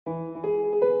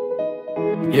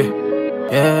Yeah,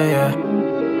 yeah, yeah.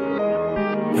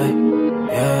 Yeah,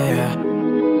 yeah, yeah.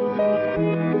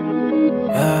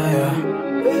 Yeah, yeah.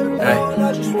 Hey,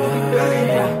 yeah,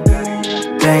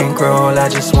 yeah. Bankroll, I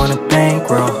just wanna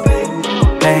bankroll.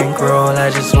 Bankroll, I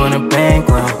just wanna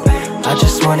bankroll. I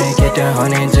just wanna get the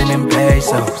hundreds and them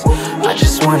pesos. I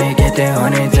just wanna get the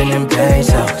hundreds and them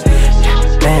pesos.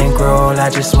 Bankroll, I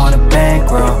just wanna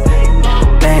bankroll.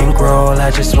 Bankroll, I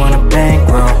just wanna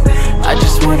bankroll. I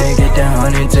just wanna get the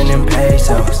hundreds and them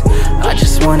pesos. I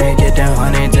just wanna get the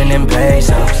hundreds and them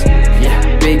pesos.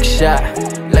 Yeah, big shot,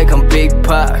 like I'm Big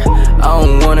Pop. I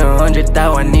don't want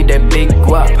 100,000, I need that big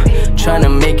guap.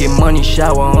 Tryna make it money,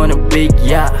 shower on a big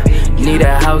yacht. Need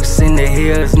a house in the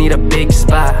hills, need a big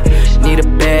spot. Need a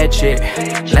bad chick,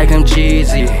 like I'm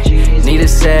Jeezy. Need a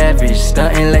savage,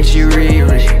 stuntin' like she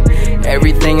Riri.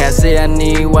 Everything I say I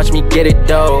need, watch me get it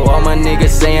though. All my niggas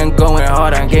say I'm going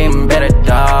hard, I'm getting better,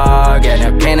 dog.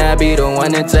 And can I be the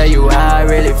one to tell you how I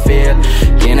really feel?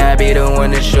 Can I be the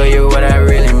one to show you what I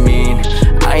really mean?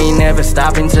 I ain't never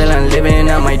stopping till I'm living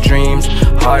out my dreams.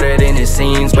 Harder than it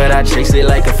seems, but I chase it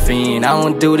like a fiend. I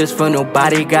don't do this for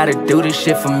nobody, gotta do this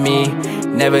shit for me.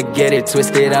 Never get it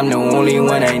twisted, I'm the only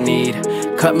one I need.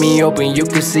 Cut me open, you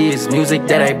can see it's music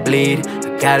that I bleed.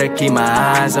 I gotta keep my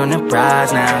eyes on the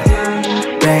prize now.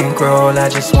 Bankroll, I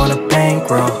just wanna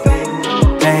bankroll.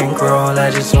 Bankroll,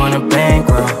 I just wanna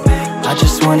bankroll. I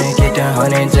just wanna get the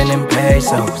hundreds and them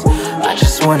pesos. I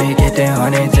just wanna get the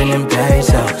hundreds and them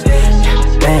pesos.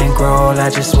 Bankroll, I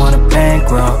just wanna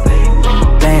bankroll.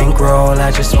 Bankroll,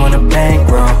 I just wanna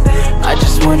bankroll. I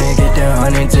just wanna get the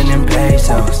hundreds and them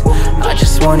pesos. I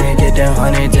just wanna get the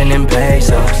hundreds and them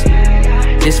pesos.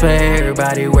 This for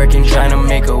everybody working, tryna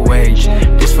make a wage.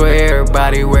 This for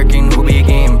everybody working who be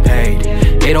getting paid.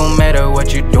 It don't matter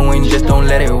what you're doing, just don't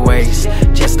let it waste.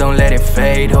 Just don't let it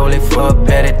fade, hold it for a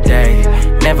better day.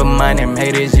 Never mind them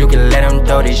haters, you can let them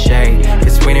throw this shade.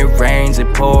 Cause when it rains,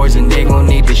 it pours and they gon'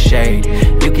 need the shade.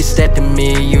 You can step to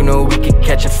me, you know we can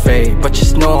catch a fade. But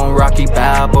just know I'm Rocky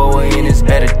Balboa in his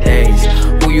better days.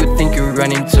 Who you think you're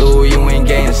running to, you ain't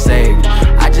getting saved.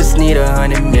 I just need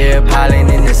 100 mil piling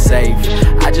in the safe.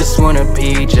 I just want a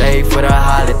PJ for the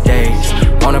holidays.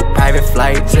 On a private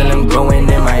flight till I'm going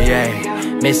MIA.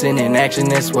 Missing in action,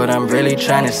 that's what I'm really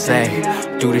trying to say.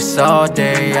 Do this all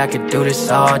day, I could do this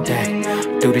all day.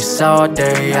 Do this all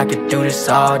day, I could do this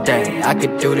all day. I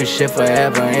could do this shit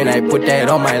forever and I put that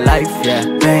on my life, yeah.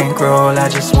 Bankroll, I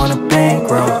just wanna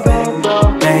bankroll.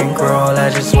 Bankroll,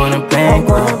 I just wanna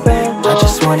bankroll. I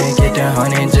just wanna get the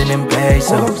hundreds and them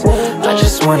pesos. I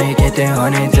just wanna get the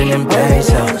hundreds and them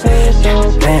pesos.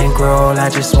 Bankroll, I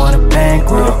just wanna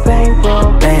bankroll.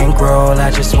 Bankroll,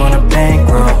 I just wanna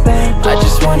bankroll. I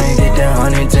just wanna get the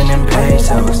hundreds and them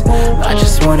pesos. I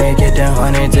just wanna get the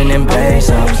hundreds and them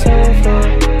pesos.